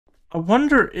I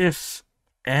wonder if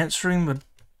answering the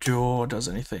door does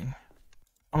anything.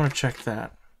 I'm gonna check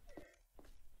that.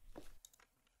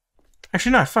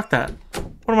 Actually, no, fuck that.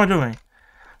 What am I doing?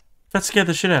 That scared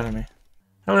the shit out of me.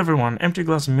 Hello everyone, Empty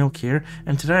Glass of Milk here,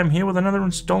 and today I'm here with another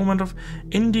installment of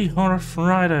Indie Horror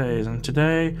Fridays, and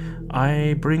today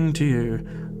I bring to you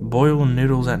Boil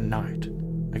Noodles at Night,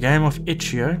 a game of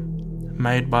Itch.io,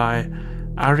 made by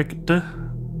arydk,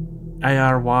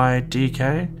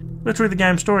 A-R-Y-D-K. Let's read the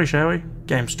game story, shall we?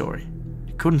 Game story.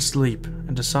 He couldn't sleep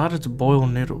and decided to boil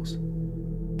noodles,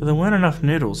 but there weren't enough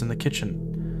noodles in the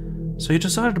kitchen, so he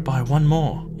decided to buy one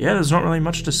more. Yeah, there's not really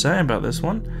much to say about this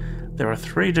one. There are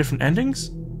 3 different endings,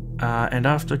 and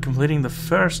after completing the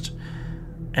first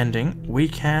ending, we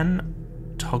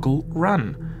can toggle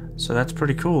run. So that's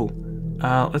pretty cool.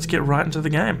 Let's get right into the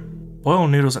game. Boil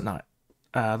noodles at night.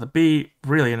 The B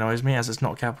really annoys me as it's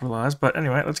not capitalized, but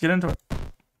anyway, let's get into it.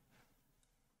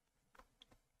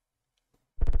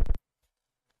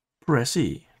 Press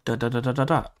E. Da da da da da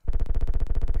da.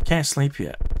 I can't sleep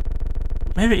yet.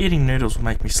 Maybe eating noodles will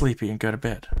make me sleepy and go to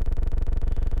bed.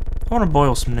 I want to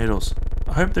boil some noodles.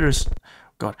 I hope there is...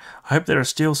 God, I hope there are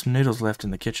still some noodles left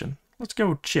in the kitchen. Let's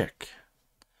go check.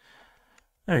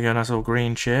 There we go, nice little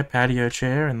green chair, patio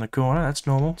chair in the corner. That's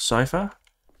normal. Sofa.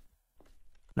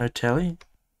 No telly.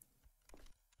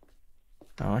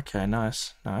 Oh, okay,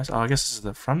 nice. Nice. Oh, I guess this is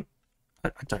the front.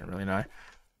 I don't really know.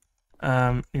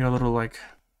 You got a little, like,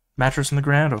 mattress on the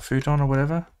ground or futon or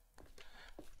whatever.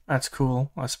 That's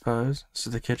cool, I suppose. This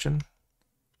is the kitchen.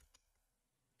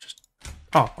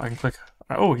 Oh, I can click.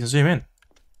 Oh, we can zoom in.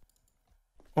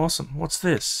 Awesome. What's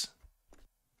this?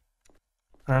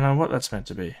 I don't know what that's meant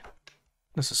to be.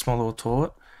 This is a small little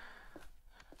toilet.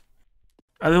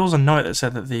 There was a note that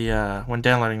said that the when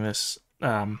downloading this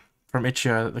from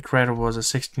Itch.io, that the creator was a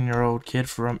 16-year-old kid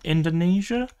from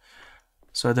Indonesia,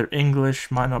 so their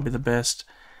English might not be the best,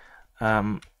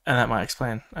 and that might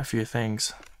explain a few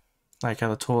things, like how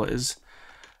the toilet is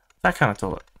that kind of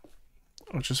toilet,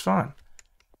 which is fine.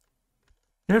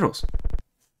 Noodles.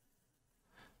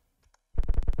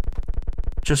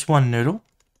 Just one noodle?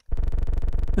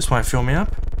 This won't fill me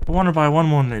up. I want to buy one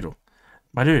more noodle.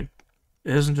 My dude,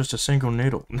 it isn't just a single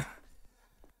noodle.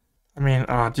 I mean,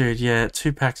 oh dude, yeah,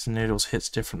 2 packs of noodles hits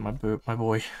different, my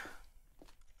boy.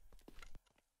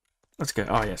 Let's go.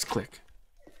 Oh yes, click.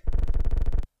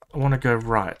 I want to go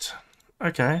right.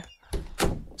 Okay.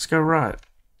 Let's go right.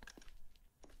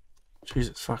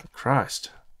 Jesus fucking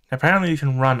Christ. Apparently you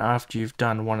can run after you've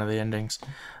done one of the endings.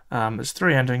 There's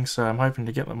 3 endings, so I'm hoping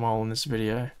to get them all in this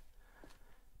video.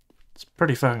 It's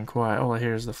pretty fucking quiet. All I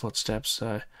hear is the footsteps,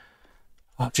 so...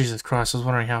 Oh, Jesus Christ, I was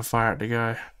wondering how far I had to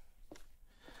go.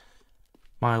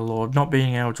 My lord, not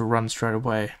being able to run straight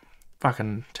away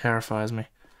fucking terrifies me.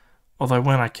 Although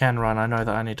when I can run, I know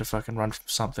that I need to fucking run from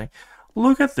something.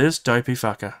 Look at this dopey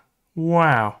fucker.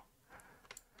 Wow.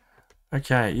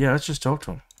 Okay, yeah, let's just talk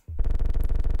to him.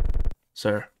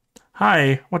 Sir.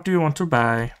 Hi, what do you want to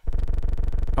buy?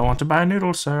 I want to buy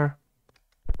noodles, sir.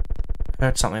 I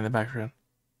heard something in the background.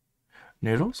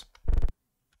 Noodles?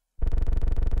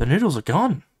 The noodles are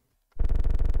gone.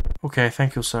 Okay,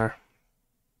 thank you, sir.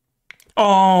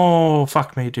 Oh,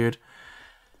 fuck me, dude.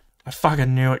 I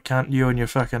fucking knew it, cunt. You and your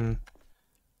fucking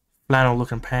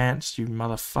flannel-looking pants, you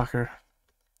motherfucker.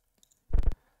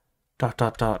 Dot,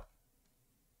 dot, dot.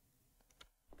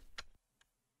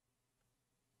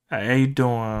 Hey, how you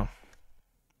doing?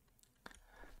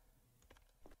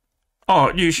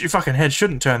 Oh, your fucking head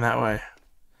shouldn't turn that way.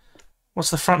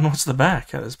 What's the front and what's the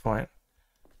back at this point?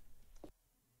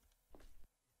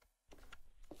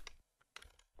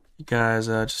 You guys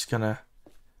are just gonna...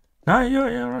 No,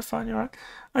 you're right, fine, you're right.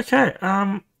 Okay,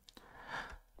 God,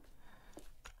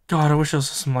 I wish there was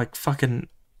some, like, fucking...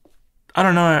 I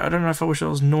don't know if I wish there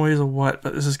was noise or what,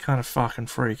 but this is kind of fucking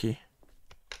freaky.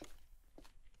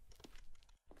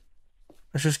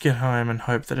 Let's just get home and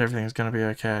hope that everything's gonna be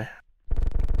okay.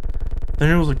 The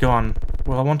noodles are gone.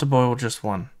 Well, I want to boil just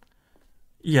one.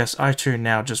 Yes, I too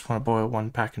now just want to boil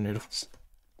 1 pack of noodles.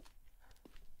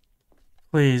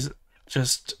 Please,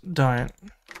 just don't.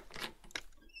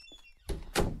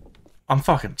 I'm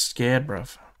fucking scared,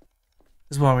 bruv.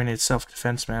 This is why we need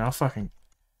self-defense, man. I'll fucking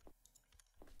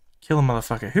kill a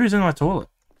motherfucker. Who's in my toilet?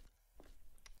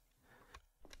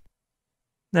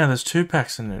 Now there's 2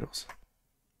 packs of noodles.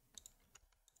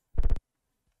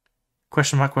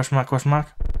 Question mark, question mark, question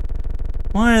mark.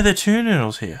 Why are there 2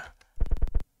 noodles here?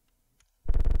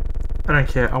 I don't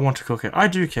care. I want to cook it. I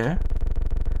do care.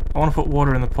 I want to put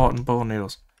water in the pot and boil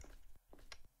noodles.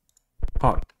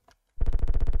 Pot.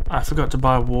 I forgot to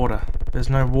buy water. There's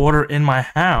no water in my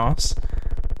house.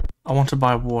 I want to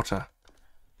buy water.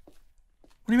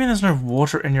 do you mean there's no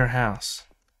water in your house?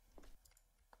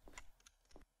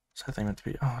 What's that thing meant to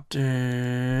be? Oh,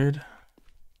 dude.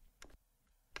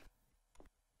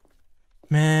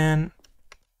 Man.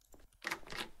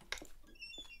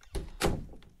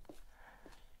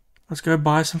 Let's go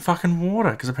buy some fucking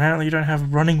water, because apparently you don't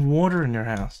have running water in your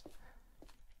house.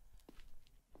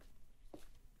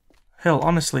 Hell,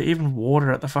 honestly, even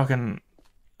water at the fucking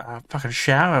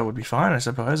shower would be fine, I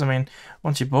suppose. I mean,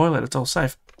 once you boil it, it's all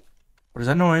safe. What is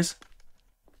that noise?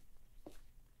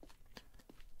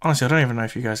 Honestly, I don't even know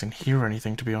if you guys can hear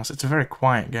anything, to be honest. It's a very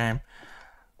quiet game.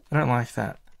 I don't like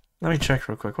that. Let me check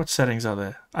real quick. What settings are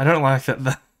there? I don't like that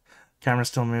the camera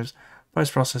still moves.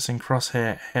 Post-processing,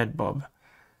 crosshair, head bob.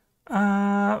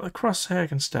 The crosshair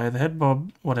can stay. The head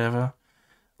bob, whatever.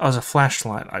 Oh, there's a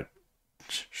flashlight. I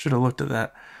should have looked at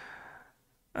that.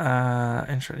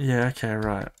 Yeah, okay,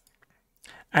 right.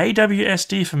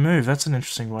 AWSD for move. That's an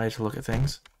interesting way to look at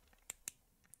things.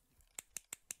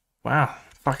 Wow.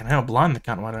 Fucking hell, blind the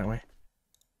cunt, why don't we?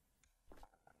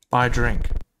 Buy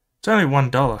drink. It's only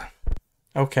 $1.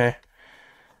 Okay.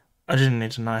 I didn't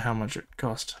need to know how much it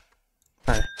cost.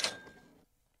 Hey. ...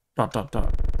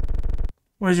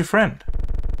 Where's your friend?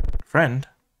 Friend?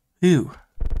 Who?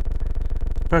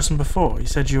 The person before. He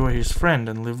said you were his friend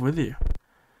and live with you. ...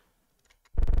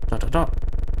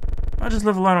 I just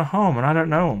live alone at home and I don't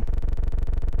know him.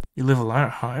 You live alone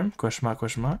at home? Question mark,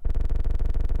 question mark.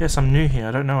 Yes, I'm new here.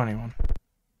 I don't know anyone. ...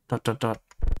 Oh,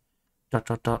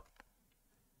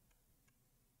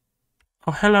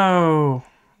 hello,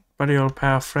 buddy old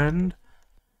pal friend.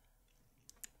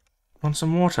 Want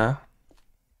some water?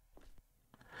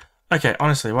 Okay,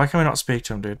 honestly, why can we not speak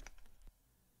to him, dude?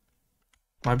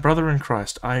 My brother in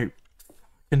Christ, I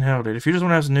fucking hell, dude. If you just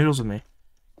want to have some noodles with me,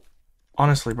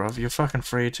 honestly, bro, you're fucking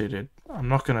free to, dude. I'm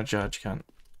not gonna judge, cunt.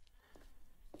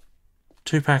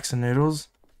 2 packs of noodles,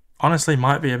 honestly,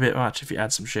 might be a bit much if you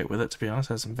add some shit with it, to be honest.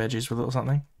 Have some veggies with it or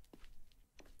something.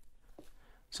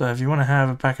 So if you want to have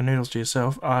a pack of noodles to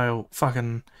yourself, I'll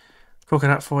fucking cook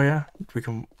it up for you. We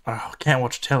can... I can't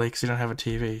watch telly because you don't have a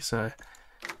TV, so...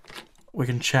 we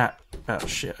can chat about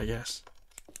shit, I guess.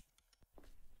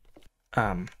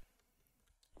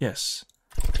 Yes.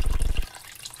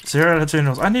 0 out of 2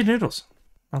 noodles. I need noodles.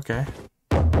 Okay.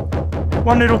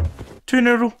 1 noodle. 2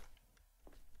 noodle.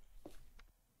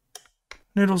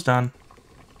 Noodles done.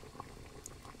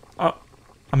 Oh,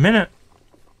 a minute.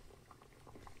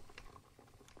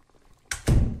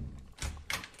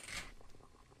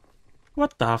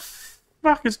 What the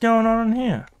fuck is going on in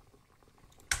here?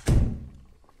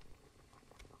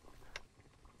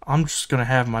 I'm just gonna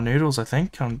have my noodles, I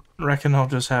think. I reckon I'll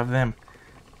just have them.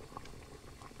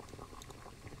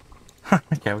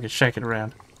 Okay, we can shake it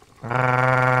around.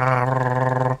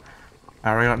 Alright,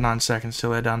 we got 9 seconds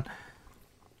till they're done.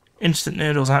 Instant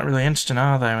noodles aren't really instant,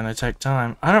 are they, when they take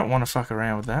time? I don't want to fuck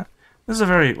around with that. This is a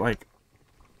very, like,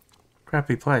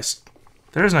 crappy place.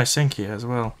 There is no sink here as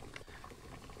well.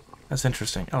 That's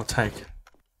interesting. I'll take.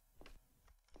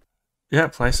 Yeah,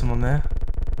 place them on there.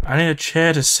 I need a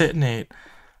chair to sit and eat.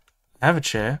 I have a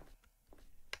chair.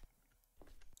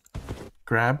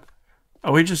 Grab.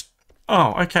 Oh, we just...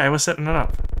 Oh, okay, we're setting it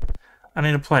up. I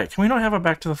need a plate. Can we not have it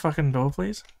back to the fucking door,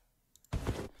 please?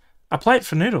 A plate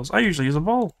for noodles. I usually use a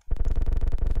bowl.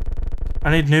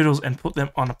 I need noodles and put them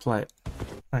on a plate.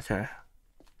 Okay.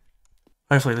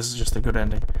 Hopefully this is just a good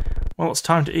ending. Well, it's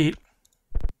time to eat.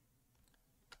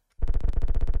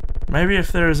 Maybe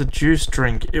if there is a juice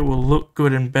drink, it will look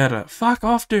good and better. Fuck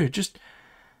off, dude. Just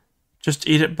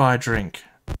eat it by drink.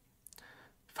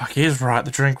 Fuck, he is right.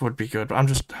 The drink would be good, but I'm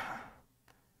just...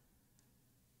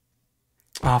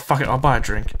 Oh, fuck it. I'll buy a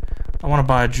drink. I want to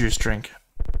buy a juice drink.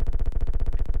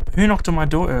 Who knocked on my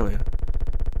door earlier?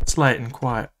 It's late and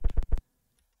quiet.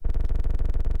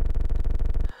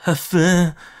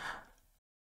 I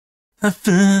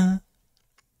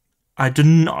do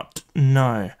not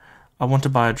know. I want to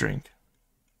buy a drink.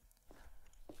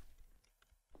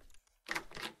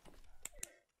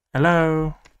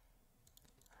 Hello?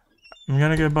 I'm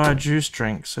gonna go buy a juice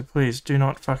drink, so please do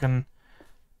not fucking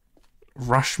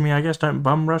rush me, I guess. Don't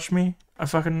bum rush me, I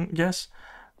fucking guess.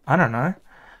 I don't know.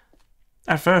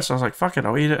 At first I was like, fuck it,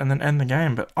 I'll eat it and then end the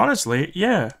game. But honestly,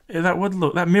 yeah,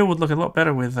 that meal would look a lot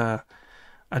better with a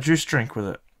juice drink with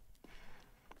it.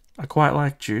 I quite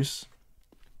like juice.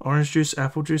 Orange juice,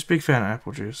 apple juice, big fan of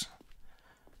apple juice.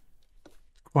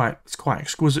 It's quite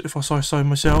exquisite if I say so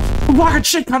myself. What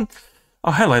shit, cunt!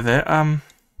 Oh, hello there. Can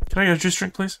I get a juice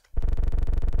drink, please?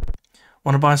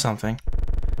 Want to buy something?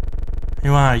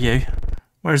 Who are you?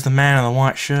 Where's the man in the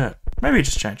white shirt? Maybe he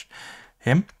just changed.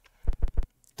 Him? ...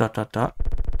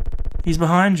 He's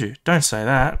behind you. Don't say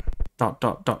that. Dot,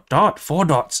 dot, dot, dot. 4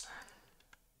 dots.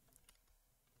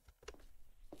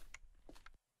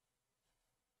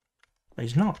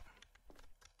 He's not.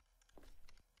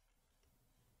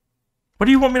 What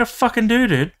do you want me to fucking do,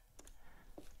 dude?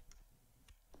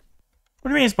 What do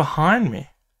you mean he's behind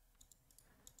me?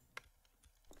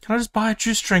 Can I just buy a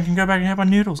juice drink and go back and have my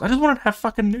noodles? I just wanted to have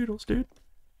fucking noodles, dude.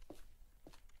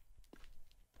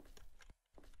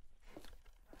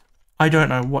 I don't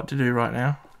know what to do right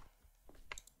now.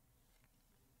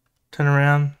 Turn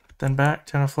around, then back.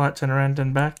 Turn off light, turn around,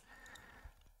 then back.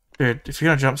 Dude, if you're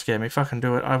gonna jump scare me, fucking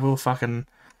do it. I will fucking...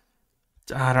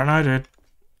 I don't know, dude.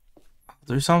 I'll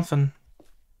do something.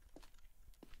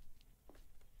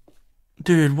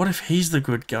 Dude, what if he's the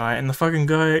good guy and the fucking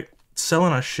guy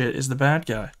selling us shit is the bad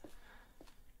guy?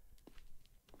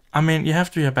 I mean, you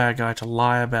have to be a bad guy to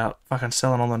lie about fucking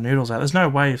selling all the noodles out. There's no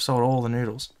way you've sold all the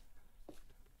noodles.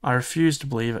 I refuse to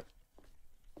believe it.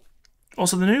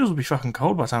 Also, the noodles will be fucking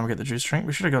cold by the time we get the juice drink.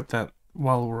 We should have got that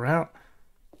while we're out.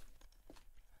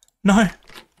 No!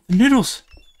 The noodles!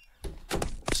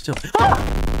 Still. Ah!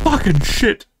 Fucking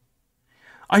shit!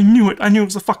 I knew it! I knew it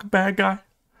was the fucking bad guy.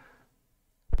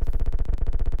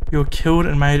 You were killed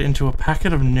and made into a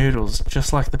packet of noodles,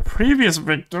 just like the previous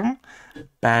victim.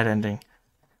 Bad ending.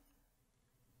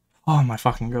 Oh my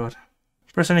fucking god.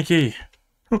 Press any key.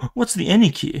 What's the any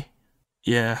key?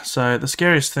 Yeah, so the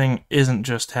scariest thing isn't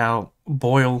just how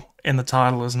Boyle in the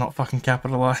title is not fucking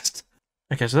capitalized.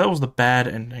 Okay, so that was the bad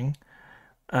ending.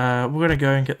 We're gonna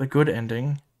go and get the good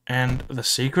ending. And the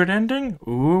secret ending?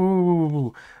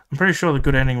 Ooh. I'm pretty sure the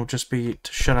good ending will just be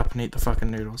to shut up and eat the fucking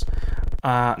noodles.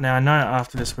 Now I know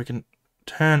after this we can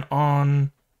turn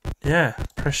on... Yeah,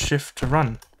 press shift to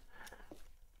run.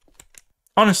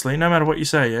 Honestly, no matter what you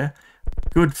say, yeah?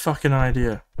 Good fucking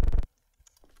idea.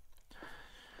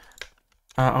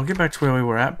 I'll get back to where we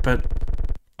were at, but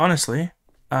honestly,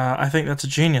 I think that's a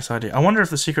genius idea. I wonder if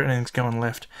the secret ending's going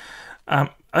left. I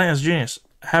think that's genius.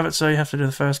 Have it so you have to do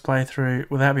the first playthrough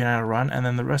without being able to run, and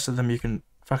then the rest of them you can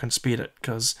fucking speed it,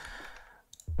 because,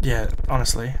 yeah,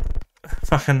 honestly,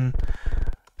 fucking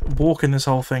walking this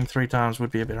whole thing 3 times would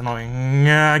be a bit annoying.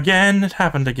 Again, it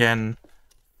happened again.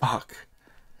 Fuck.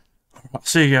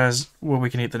 See you guys where we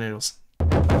can eat the noodles.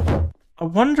 I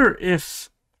wonder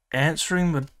if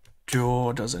answering the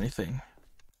door does anything.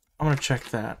 I'm gonna check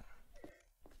that.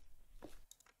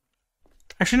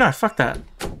 Actually, no, fuck that.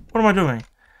 What am I doing?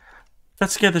 That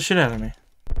scared the shit out of me.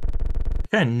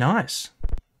 Okay, nice.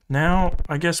 Now,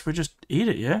 I guess we just eat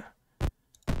it, yeah?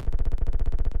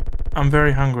 I'm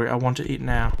very hungry. I want to eat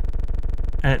now.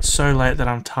 And it's so late that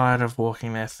I'm tired of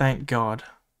walking there. Thank God.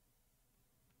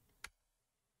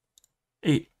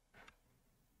 Eat.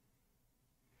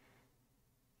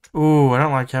 Ooh, I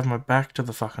don't like having my back to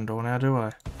the fucking door now, do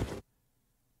I?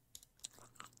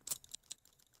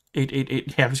 Eat, eat,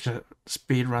 eat. Yeah, I'm just gonna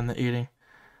speed run the eating.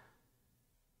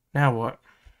 Now what?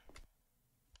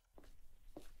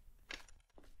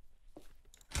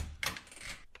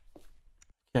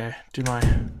 Okay, do my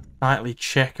nightly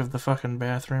check of the fucking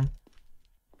bathroom.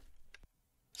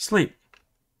 Sleep.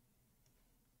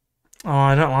 Oh,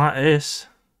 I don't like this.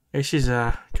 This is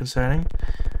concerning.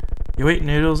 You eat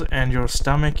noodles and your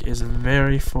stomach is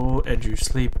very full and you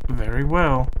sleep very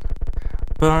well.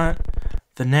 But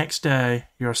the next day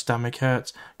your stomach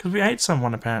hurts because we ate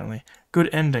someone apparently. Good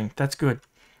ending. That's good.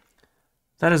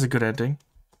 That is a good ending.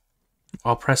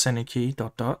 I'll press any key,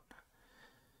 dot dot.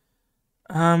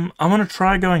 I'm gonna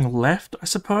try going left, I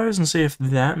suppose, and see if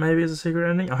that maybe is a secret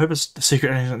ending. I hope the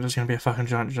secret ending isn't just gonna be a fucking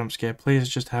giant jump scare. Please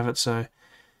just have it so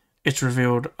it's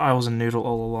revealed I was a noodle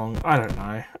all along. I don't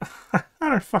know. I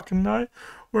don't fucking know.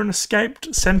 We're an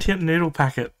escaped sentient noodle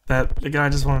packet that the guy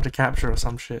just wanted to capture or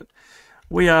some shit.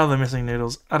 We are the missing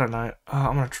noodles. I don't know.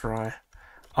 I'm gonna try.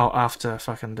 Oh, after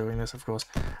fucking doing this, of course.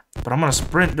 But I'm gonna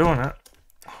sprint doing it.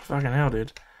 Oh, fucking hell,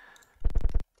 dude.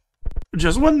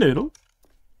 Just one noodle.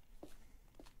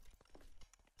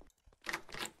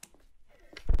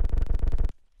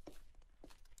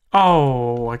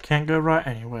 Oh, I can't go right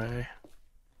anyway.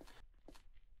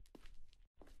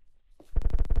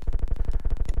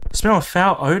 I smell a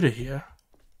foul odor here.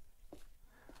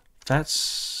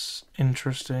 That's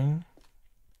interesting.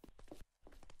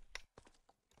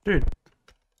 Dude.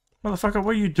 Motherfucker,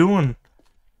 what are you doing?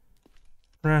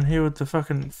 Around here with the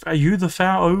fucking... Are you the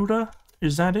foul odor?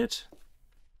 Is that it?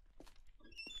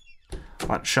 I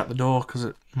might shut the door because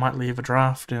it might leave a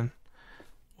draft in.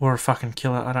 Or a fucking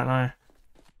killer, I don't know.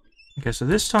 Okay, so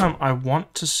this time I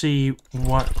want to see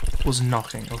what was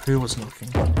knocking, or who was knocking.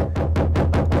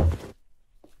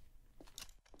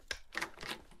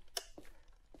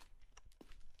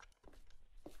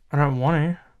 I don't want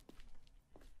to.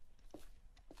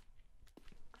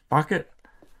 Fuck it.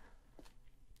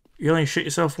 You only shit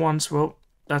yourself once. Well,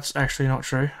 that's actually not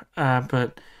true.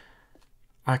 But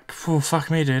oh,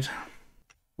 fuck me, dude.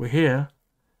 We're here.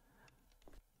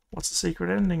 What's the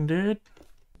secret ending, dude?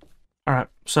 Alright,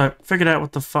 so figured out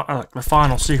what the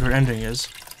final secret ending is.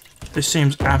 This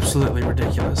seems absolutely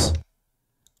ridiculous.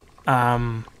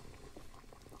 But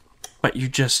you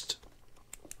just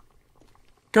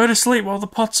go to sleep while the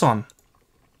pot's on.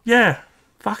 Yeah,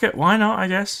 fuck it, why not, I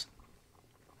guess.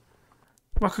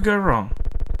 What could go wrong?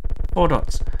 4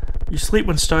 dots. You sleep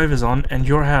when stove is on and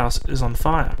your house is on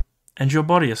fire. And your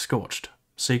body is scorched.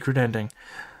 Secret ending.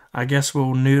 I guess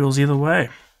we'll noodles either way.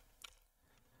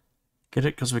 Get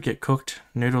it? Because we get cooked.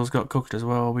 Noodles got cooked as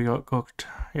well. We got cooked.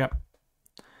 Yep.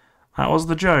 That was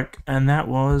the joke. And that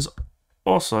was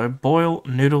also boil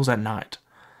noodles at night.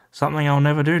 Something I'll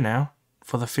never do now,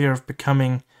 for the fear of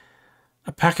becoming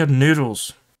a pack of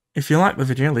noodles. If you like the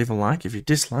video, leave a like. If you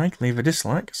dislike, leave a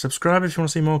dislike. Subscribe if you want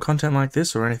to see more content like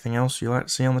this or anything else you like to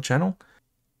see on the channel.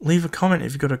 Leave a comment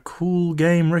if you've got a cool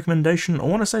game recommendation or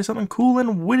want to say something cool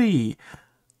and witty.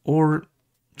 Or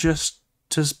just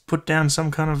put down some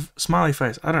kind of smiley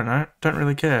face. I don't know. Don't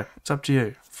really care. It's up to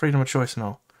you. Freedom of choice and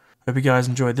all. Hope you guys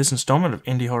enjoyed this installment of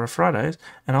Indie Horror Fridays,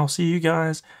 and I'll see you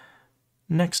guys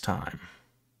next time.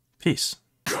 Peace.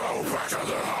 Go back to the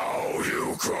hole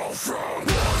you crawl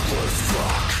from.